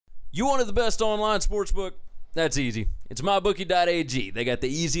You wanted the best online sportsbook? That's easy. It's mybookie.ag. They got the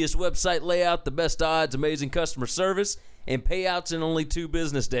easiest website layout, the best odds, amazing customer service, and payouts in only 2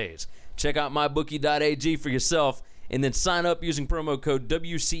 business days. Check out mybookie.ag for yourself, and then sign up using promo code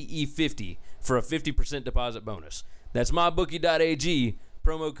WCE50 for a 50% deposit bonus. That's mybookie.ag,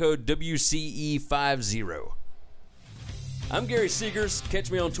 promo code WCE50. I'm Gary Seegers.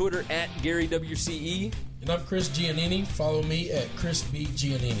 Catch me on Twitter at GaryWCE. And I'm Chris Giannini. Follow me at Chris B.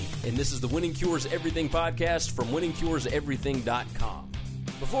 Giannini. And this is the Winning Cures Everything podcast from winningcureseverything.com.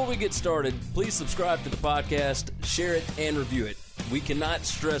 Before we get started, please subscribe to the podcast, share it, and review it. We cannot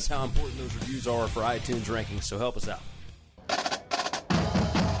stress how important those reviews are for iTunes rankings, so help us out.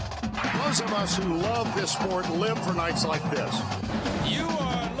 Those of us who love this sport live for nights like this. You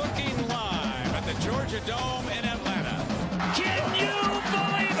are looking live at the Georgia Dome in Atlanta. Can you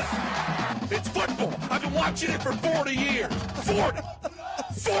believe it? It's football. I've been watching it for 40 years.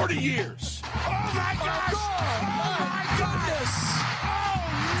 40 years. Oh, my gosh! Oh, my goodness!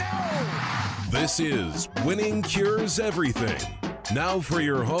 Oh, no! This is Winning Cures Everything. Now for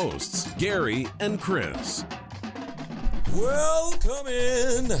your hosts, Gary and Chris. Welcome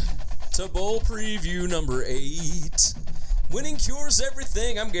in to Bowl Preview number 8. Winning Cures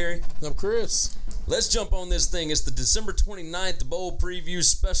Everything. I'm Gary. I'm Chris. Let's jump on this thing. It's the December 29th Bowl Preview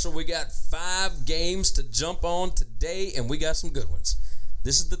special. We got 5 games to jump on today, and we got some good ones.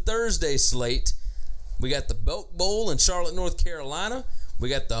 This is the Thursday slate. We got the Belk Bowl in Charlotte, North Carolina. We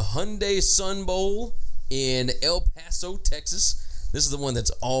got the Hyundai Sun Bowl in El Paso, Texas. This is the one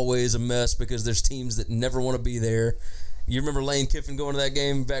that's always a mess because there's teams that never want to be there. You remember Lane Kiffin going to that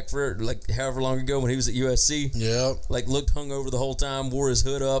game back for like however long ago when he was at USC? Yeah. Like looked hungover the whole time, wore his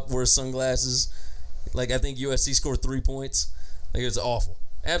hood up, wore his sunglasses. Like I think USC scored 3 points. Like it was awful.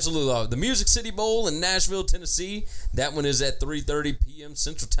 Absolutely awful. The Music City Bowl in Nashville, Tennessee. That one is at 3:30 p.m.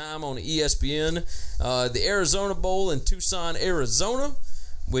 Central Time on ESPN. The Arizona Bowl in Tucson, Arizona,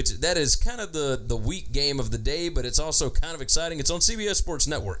 which that is kind of the weak game of the day, but it's also kind of exciting. It's on CBS Sports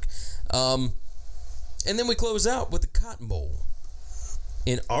Network. And then we close out with the Cotton Bowl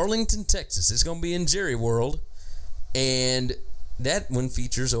in Arlington, Texas. It's going to be in Jerry World. And that one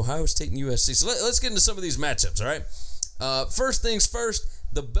features Ohio State and USC. So let's get into some of these matchups, all right? First things first,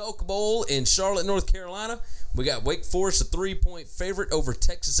 the Belk Bowl in Charlotte, North Carolina. We got Wake Forest, a 3-point favorite over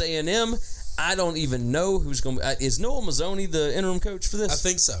Texas A&M. I don't even know who's going to – is Noel Mazzoni the interim coach for this? I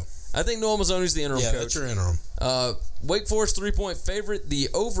think so. I think Noel Mazzoni's the interim coach. Yeah, that's your interim. Wake Forest 3-point favorite. The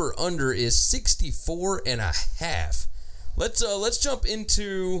over/under is 64.5. Let's jump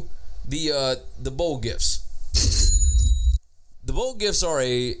into the bowl gifts. The bowl gifts are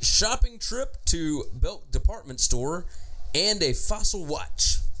a shopping trip to Belk Department Store and a Fossil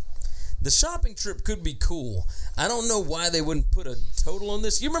watch. The shopping trip could be cool. I don't know why they wouldn't put a total on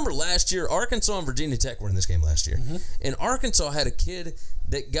this. You remember last year, Arkansas and Virginia Tech were in this game last year. Mm-hmm. And Arkansas had a kid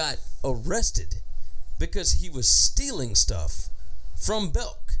that got arrested because he was stealing stuff from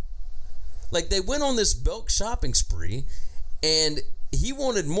Belk. Like, they went on this Belk shopping spree, and he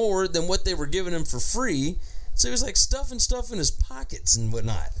wanted more than what they were giving him for free. So he was, like, stuffing stuff in his pockets and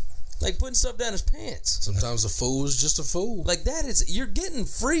whatnot. Like, putting stuff down his pants. Sometimes a fool is just a fool. Like, you're getting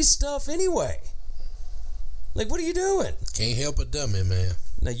free stuff anyway. Like, what are you doing? Can't help a dummy, man.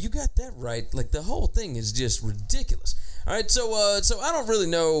 Now, you got that right. Like, the whole thing is just ridiculous. All right, so I don't really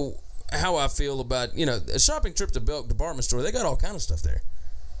know how I feel about, a shopping trip to Belk Department Store. They got all kind of stuff there.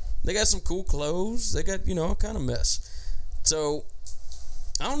 They got some cool clothes. They got, all kind of mess. So,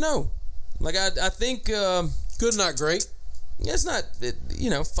 I don't know. Like, I think... good, not great. Yeah, it's not,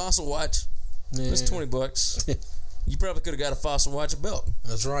 Fossil watch. Yeah. It's $20. You probably could have got a Fossil watch at Belk.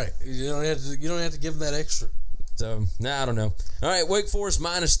 That's right. You don't have to give them that extra. So, I don't know. All right, Wake Forest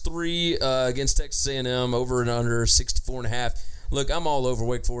 -3 against Texas A&M, over and under 64.5. Look, I'm all over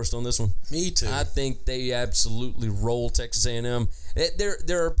Wake Forest on this one. Me too. I think they absolutely roll Texas A&M.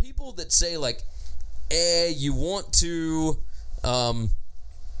 There are people that say, like, you want to,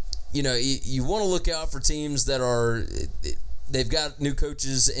 you want to look out for teams that are, they've got new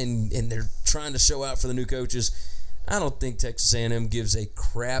coaches and they're trying to show out for the new coaches. I don't think Texas A&M gives a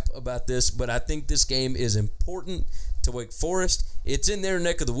crap about this, but I think this game is important to Wake Forest. It's in their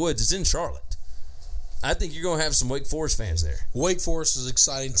neck of the woods. It's in Charlotte. I think you're going to have some Wake Forest fans there. Wake Forest is an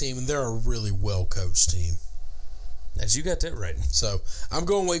exciting team, and they're a really well-coached team. As you got that right. So, I'm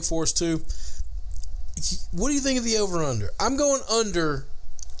going Wake Forest, too. What do you think of the over-under? I'm going under.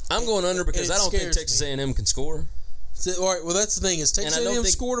 I'm going under because I don't think Texas A&M can score. All right, well, that's the thing. Is Texas A&M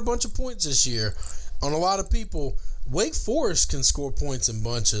scored a bunch of points this year on a lot of people. Wake Forest can score points in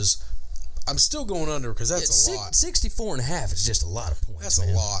bunches. I'm still going under because that's a lot. 64.5 is just a lot of points. That's man.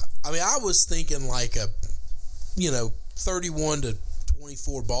 a lot. I mean, I was thinking like a, 31 to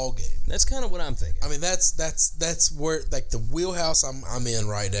 24 ball game. That's kind of what I'm thinking. I mean, that's where like the wheelhouse I'm in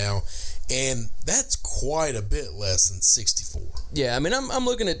right now, and that's quite a bit less than 64. Yeah, I mean, I'm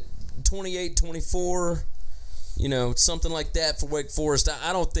looking at 28, 24, something like that for Wake Forest.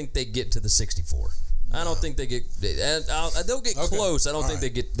 I don't think they get to the 64. No. I don't think they get. They'll get close. I don't think they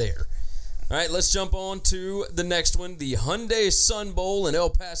get there. All right, let's jump on to the next one, the Hyundai Sun Bowl in El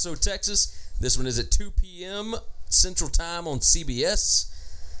Paso, Texas. This one is at 2 p.m. Central Time on CBS.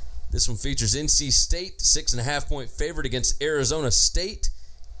 This one features NC State, 6.5-point favorite against Arizona State.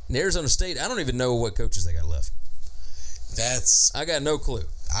 And Arizona State, I don't even know what coaches they got left. I got no clue.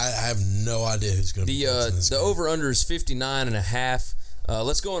 I have no idea who's going to be coaching this game. The over-under is 59.5.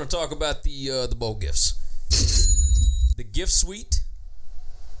 Let's go on and talk about the bowl gifts. The gift suite.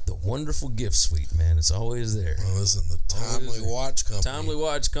 The wonderful gift suite, man. It's always there. Well, listen, the Timely Watch Company. Timely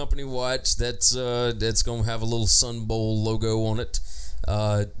Watch Company watch. That's going to have a little Sun Bowl logo on it.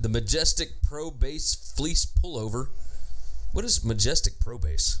 The Majestic Pro Base Fleece Pullover. What is Majestic Pro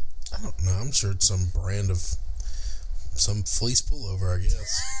Base? I don't know. I'm sure it's some brand of some fleece pullover, I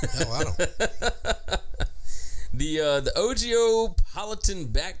guess. Hell, I don't. The OGO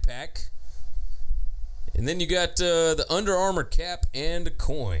Politan Backpack. And then you got the Under Armour cap and a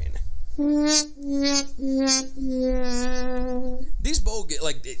coin. These bowl gifts,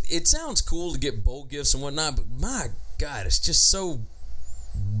 like, it sounds cool to get bowl gifts and whatnot, but my God, it's just so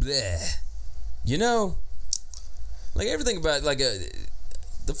bleh. Like everything about like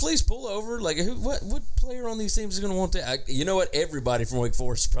the fleece pullover. Like what player on these teams is going to want that? You know what? Everybody from Wake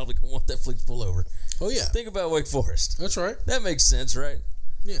Forest is probably going to want that fleece pullover. Oh yeah. Think about Wake Forest. That's right. That makes sense, right?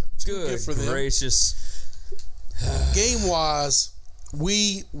 Yeah. Good for gracious. Game wise,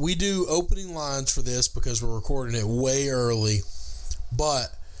 we do opening lines for this because we're recording it way early,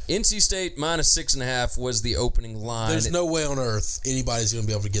 but NC State minus 6.5 was the opening line. There's no way on earth anybody's going to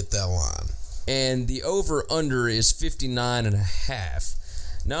be able to get that line. And the over-under is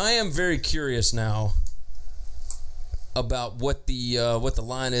 59.5. Now, I am very curious now about what the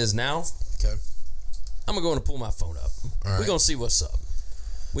line is now. Okay. I'm going to pull my phone up. All right. We're going to see what's up.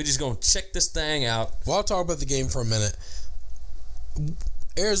 We're just going to check this thing out. Well, I'll talk about the game for a minute.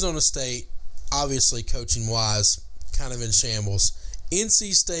 Arizona State, obviously coaching-wise, kind of in shambles.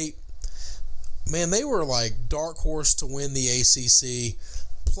 NC State, man, they were like dark horse to win the ACC.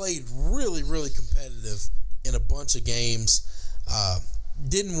 Played really, really competitive in a bunch of games.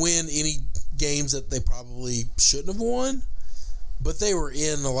 Didn't win any games that they probably shouldn't have won, but they were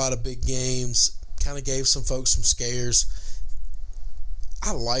in a lot of big games. Kind of gave some folks some scares.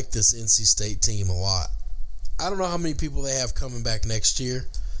 I like this NC State team a lot. I don't know how many people they have coming back next year,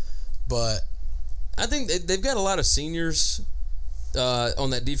 but I think they've got a lot of seniors on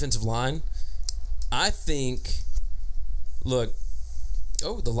that defensive line. I think, look,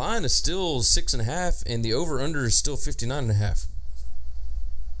 the line is still 6.5, and the over/under is still 59.5.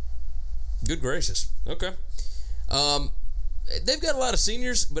 Good gracious. Okay. They've got a lot of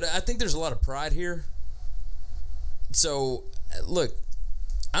seniors, but I think there's a lot of pride here. So, look,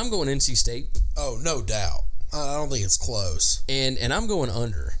 I'm going NC State. Oh, no doubt. I don't think it's close. And I'm going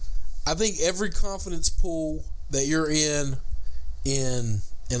under. I think every confidence pool that you're in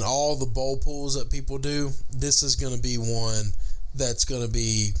all the bowl pools that people do, this is going to be one that's going to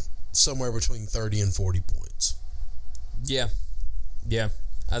be somewhere between 30 and 40 points. Yeah. Yeah.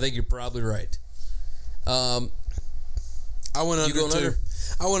 I think you're probably right. I went under 2. Under?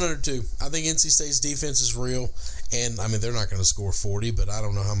 I went under 2. I think NC State's defense is real. And, I mean, they're not going to score 40, but I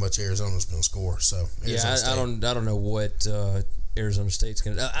don't know how much Arizona's going to score. So I don't know what Arizona State's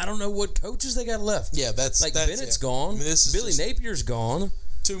going to. I don't know what coaches they got left. Yeah, that's Bennett's gone. I mean, Billy Napier's gone.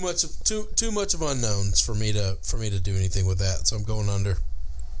 Too much of unknowns for me to do anything with that. So I'm going under.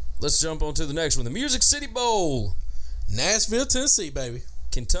 Let's jump on to the next one. The Music City Bowl. Nashville, Tennessee, baby.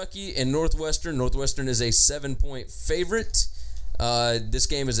 Kentucky and Northwestern. Northwestern is a 7-point favorite. This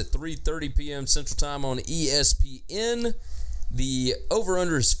game is at 3:30 p.m. Central Time on ESPN. The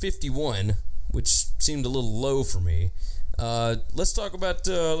over/under is 51, which seemed a little low for me. Let's talk about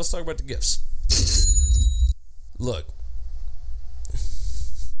the gifts. Look,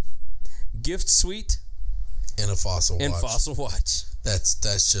 gift suite and a fossil watch.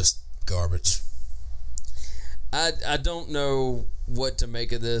 That's just garbage. I don't know what to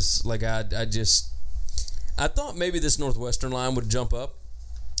make of this. Like I thought maybe this Northwestern line would jump up,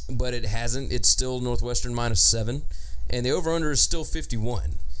 but it hasn't. It's still Northwestern minus 7, and the over/under is still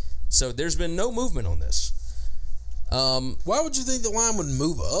 51. So there's been no movement on this. Why would you think the line would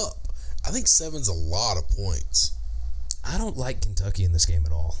move up? I think 7's a lot of points. I don't like Kentucky in this game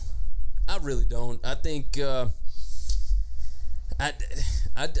at all. I really don't. I think I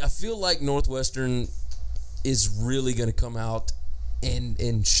feel like Northwestern is really going to come out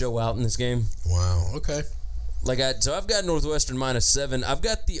and show out in this game. Wow. Okay. So I've got Northwestern -7. I've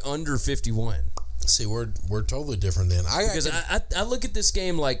got the under 51. See, we're totally different then. I look at this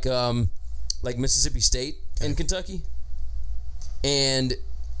game like Mississippi State and Kentucky, and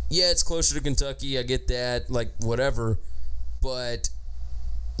yeah, it's closer to Kentucky. I get that, like whatever, but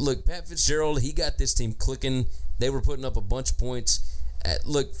look, Pat Fitzgerald, he got this team clicking. They were putting up a bunch of points.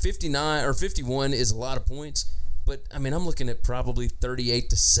 59 or 51 is a lot of points, but I mean, I'm looking at probably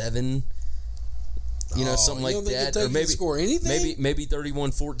 38-7. Something like that, or maybe score anything. Maybe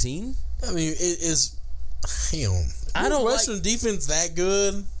 31-14. I mean, it is. Damn. I don't Western defense that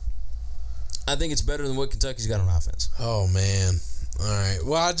good. I think it's better than what Kentucky's got on offense. Oh man. All right.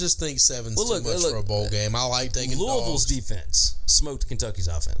 Well, I just think 7's too much for a bowl game. I like taking Louisville's defense smoked Kentucky's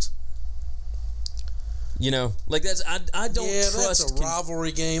offense. That's I don't trust. That's a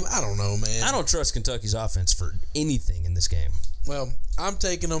rivalry game. I don't know, man. I don't trust Kentucky's offense for anything in this game. Well, I'm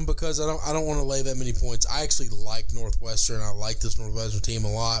taking them because I don't want to lay that many points. I actually like Northwestern. I like this Northwestern team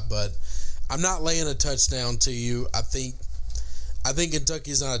a lot, but I'm not laying a touchdown to you. I think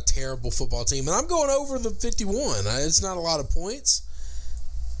Kentucky's not a terrible football team, and I'm going over the 51. It's not a lot of points.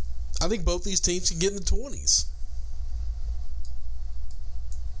 I think both these teams can get in the 20s.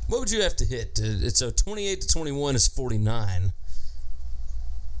 What would you have to hit? So 28-21 is 49.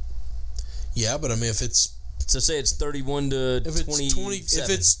 Yeah, but I mean, if it's so say it's 31-27. If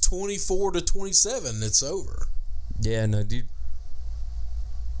it's 24-27, it's over. Yeah, no, dude.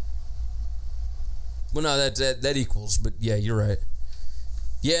 Well, no, that equals, but yeah, you're right.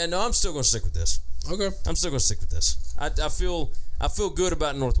 Yeah, no, I'm still going to stick with this. Okay, I'm still going to stick with this. I feel good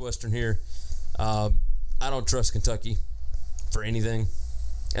about Northwestern here. I don't trust Kentucky for anything,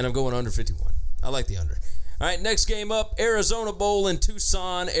 and I'm going under 51. I like the under. All right, next game up, Arizona Bowl in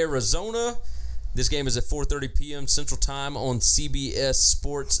Tucson, Arizona. This game is at 4:30 p.m. Central Time on CBS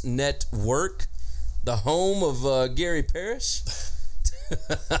Sports Network, the home of Gary Parrish.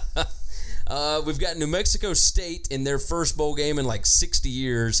 We've got New Mexico State in their first bowl game in like 60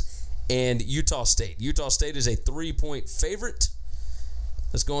 years, and Utah State. Utah State is a 3-point favorite.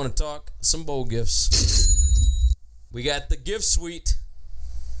 Let's go on and talk some bowl gifts. We got the gift suite.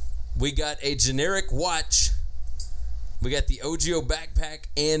 We got a generic watch. We got the OGO backpack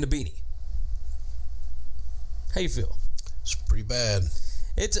and a beanie. How you feel? It's pretty bad.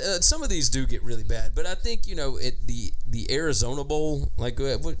 It's some of these do get really bad, but I think the Arizona Bowl, like what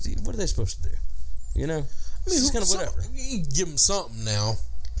are they supposed to do? I mean, it's kind of whatever. You give them something now.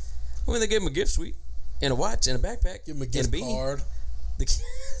 I mean, they gave them a gift suite and a watch and a backpack. Give them a gift card.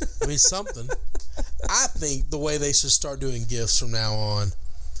 I mean, something. I think the way they should start doing gifts from now on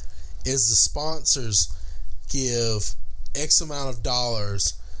is the sponsors give X amount of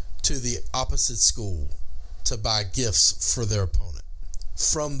dollars to the opposite school to buy gifts for their opponent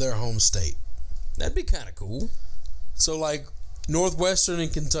from their home state. That'd be kind of cool. So, like, Northwestern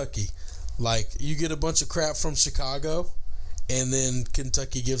and Kentucky, like, you get a bunch of crap from Chicago, and then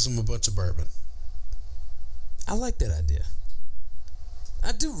Kentucky gives them a bunch of bourbon. I like that idea.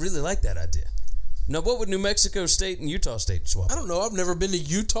 I do really like that idea. Now, what would New Mexico State and Utah State swap? I don't know. I've never been to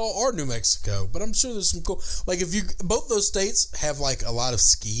Utah or New Mexico, but I'm sure there's some cool. Like, both those states have like a lot of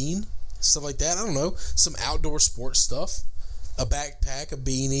skiing, stuff like that. I don't know, some outdoor sports stuff. A backpack, a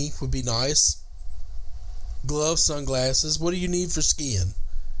beanie would be nice. Gloves, sunglasses. What do you need for skiing?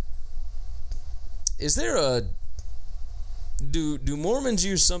 Is there a do Mormons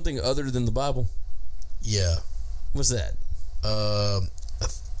use something other than the Bible? Yeah. What's that? I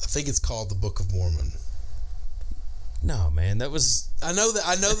think it's called the Book of Mormon. No, man, that was. I know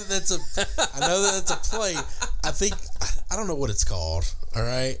that that's a play. I don't know what it's called. All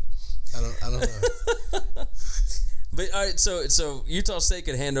right, I don't know. But all right, so Utah State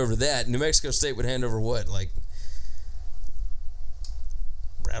could hand over that. New Mexico State would hand over what, like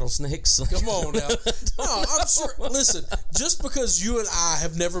rattlesnakes? Come on now. No, I'm sure. Listen, just because you and I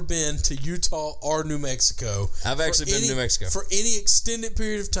have never been to Utah or New Mexico, I've actually been to New Mexico for any extended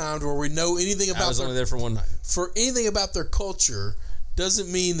period of time to where we know anything about. I was only there for one night. For anything about their culture, doesn't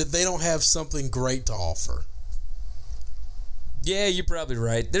mean that they don't have something great to offer. Yeah, you're probably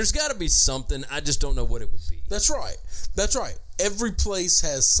right. There's got to be something. I just don't know what it would be. That's right. That's right. Every place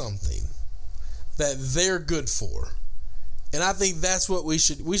has something that they're good for. And I think that's what we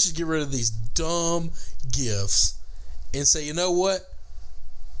should get rid of these dumb gifts and say, you know what?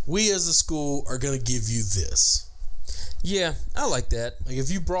 We as a school are going to give you this. Yeah, I like that. Like,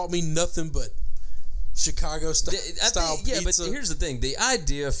 if you brought me nothing but Chicago style pizza. But here's the thing. The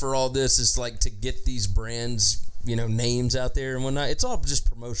idea for all this is, like, to get these brands, names out there and whatnot. It's all just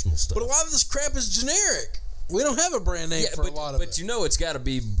promotional stuff. But a lot of this crap is generic. We don't have a brand name for a lot of it. But it's got to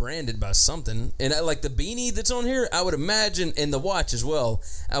be branded by something. And like the beanie that's on here, I would imagine, and the watch as well,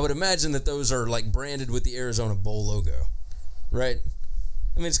 I would imagine that those are like branded with the Arizona Bowl logo. Right?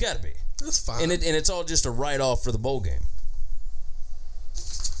 I mean, it's got to be. That's fine. And it's all just a write-off for the bowl game.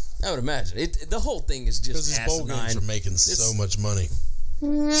 I would imagine. The whole thing is just because these bowl games are making so much money.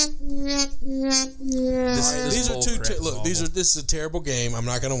 This is a terrible game. I'm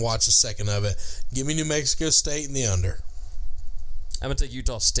not going to watch a second of it. Give me New Mexico State and the under. I'm going to take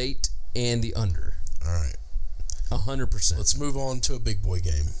Utah State and the under. All right. 100%. Let's move on to a big boy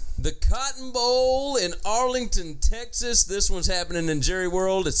game. The Cotton Bowl in Arlington, Texas. This one's happening in Jerry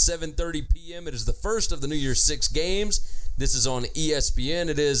World at 7:30 p.m. It is the first of the New Year's 6 games. This is on ESPN.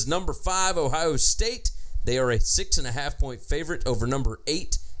 It is number 5, Ohio State. They are a 6.5-point favorite over number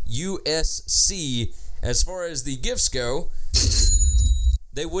 8, USC. As far as the gifts go,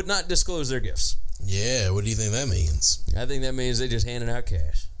 they would not disclose their gifts. Yeah, what do you think that means? I think that means they just handing out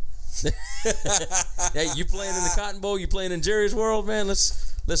cash. Hey, you playing in the Cotton Bowl? You playing in Jerry's World, man?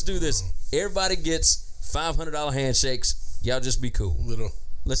 Let's do this. Everybody gets $500 handshakes. Y'all just be cool.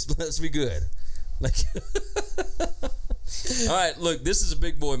 Let's be good. Like, all right. Look, this is a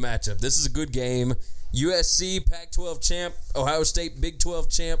big boy matchup. This is a good game. USC Pac-12 champ, Ohio State Big 12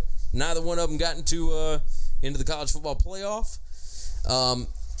 champ. Neither one of them got into the college football playoff.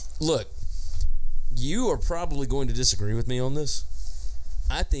 Look, you are probably going to disagree with me on this.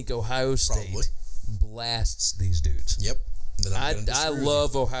 I think Ohio State blasts these dudes. Yep. I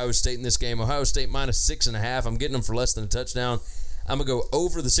love Ohio State in this game. Ohio State minus 6.5. I'm getting them for less than a touchdown. I'm going to go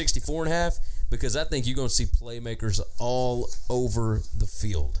over the 64.5 because I think you're going to see playmakers all over the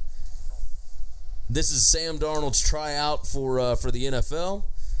field. This is Sam Darnold's tryout for the NFL.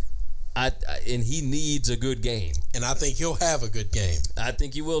 And he needs a good game. And I think he'll have a good game. I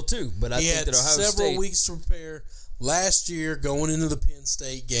think he will too. But I think that Ohio State... He had several weeks to prepare. Last year, going into the Penn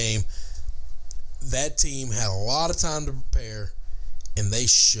State game, that team had a lot of time to prepare, and they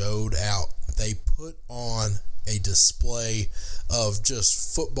showed out. They put on a display of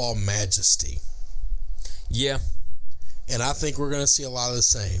just football majesty. Yeah. And I think we're going to see a lot of the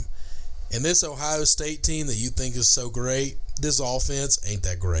same. And this Ohio State team that you think is so great, this offense ain't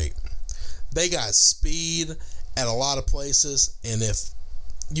that great. They got speed at a lot of places, and if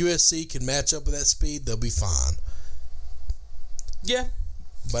USC can match up with that speed, they'll be fine. Yeah.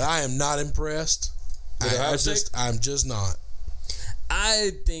 But I am not impressed. I'm just not. I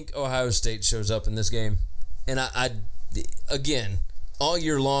think Ohio State shows up in this game. And I again, all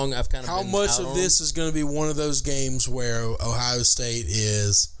year long, I've kind of How much of this is going to be one of those games where Ohio State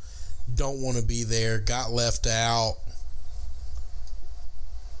don't want to be there, got left out,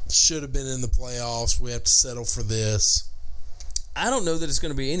 should have been in the playoffs, we have to settle for this? I don't know that it's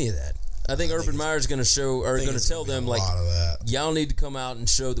going to be any of that. I think Urban Meyer is going to tell them, like, y'all need to come out and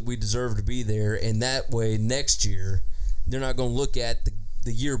show that we deserve to be there, and that way next year they're not going to look at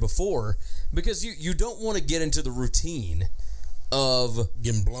the year before, because you don't want to get into the routine of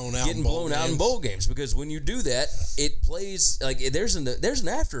getting blown out in bowl games, because when you do that, it plays like there's an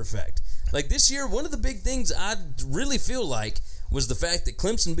after effect. Like this year, one of the big things I really feel like was the fact that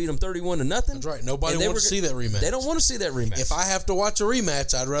Clemson beat them 31-0. That's right. Nobody wants to see that rematch. They don't want to see that rematch. If I have to watch a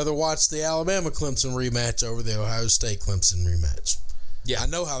rematch, I'd rather watch the Alabama-Clemson rematch over the Ohio State-Clemson rematch. Yeah. I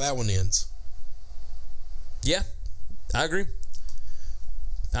know how that one ends. Yeah. I agree.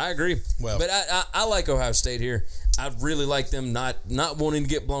 Well, but I like Ohio State here. I really like them not wanting to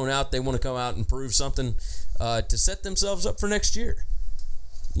get blown out. They want to come out and prove something to set themselves up for next year.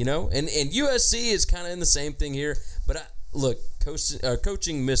 You know? And USC is kind of in the same thing here. But look,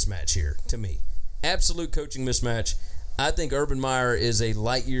 coaching mismatch here to me. Absolute coaching mismatch. I think Urban Meyer is a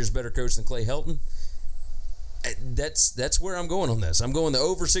light years better coach than Clay Helton. That's where I'm going on this. I'm going the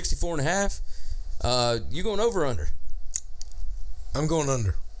over 64.5. You going over or under? I'm going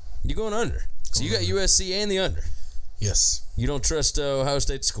under. You going under? So you got USC and the under. Yes. You don't trust Ohio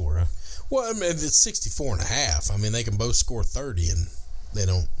State to score, huh? Well, I mean, it's 64.5. I mean, they can both score 30 and they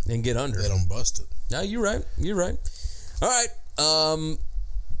don't. And get under. They don't bust it. No, you're right. All right.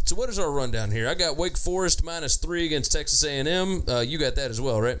 So what is our rundown here? I got Wake Forest -3 against Texas A&M. You got that as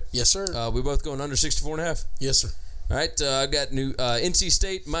well, right? Yes, sir. We both going under 64.5? Yes, sir. All right. I got NC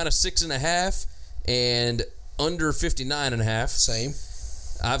State -6.5 and under 59.5. Same.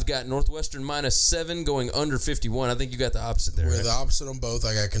 I've got Northwestern -7 going under 51. I think you got the opposite there. We're right? the opposite on both.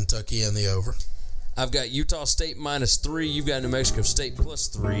 I got Kentucky and the over. I've got Utah State -3. You've got New Mexico State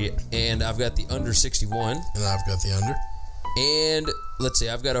 +3. And I've got the under 61. And I've got the under. And let's see,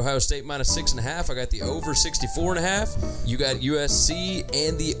 I've got Ohio State -6.5. I got the over 64.5. You got USC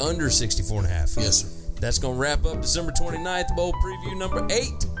and the under 64.5. Yes, sir. That's going to wrap up December 29th, Bowl Preview number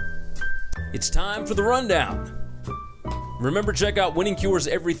 8. It's time for the rundown. Remember, check out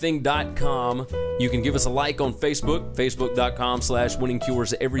winningcureseverything.com. You can give us a like on Facebook,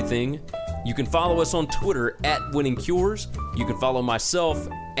 facebook.com/winningcureseverything. You can follow us on Twitter @winningcures. You can follow myself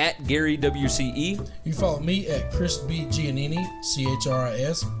 @Gary WCE. You follow me at Chris B. Giannini,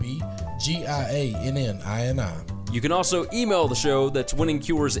 ChrisBGiannini. You can also email the show, that's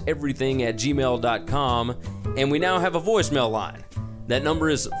winningcureseverything@gmail.com. And we now have a voicemail line. That number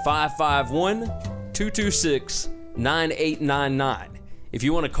is 551-226-9899. If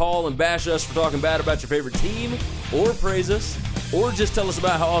you want to call and bash us for talking bad about your favorite team, or praise us, or just tell us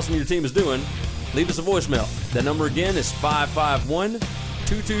about how awesome your team is doing, leave us a voicemail. That number again is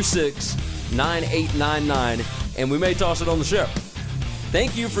 551-226-9899, and we may toss it on the show.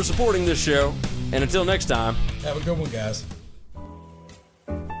 Thank you for supporting this show, and until next time, have a good one, guys.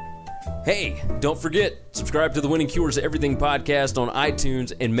 Hey, don't forget, subscribe to the Winning Cures Everything podcast on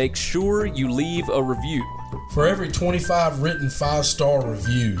iTunes and make sure you leave a review. For every 25 written 5-star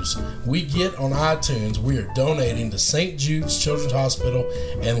reviews we get on iTunes, we are donating to St. Jude's Children's Hospital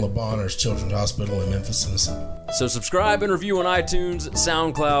and Le Bonheur Children's Hospital in Memphis, Tennessee. So subscribe and review on iTunes,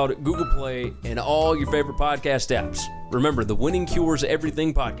 SoundCloud, Google Play, and all your favorite podcast apps. Remember, the Winning Cures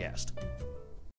Everything podcast.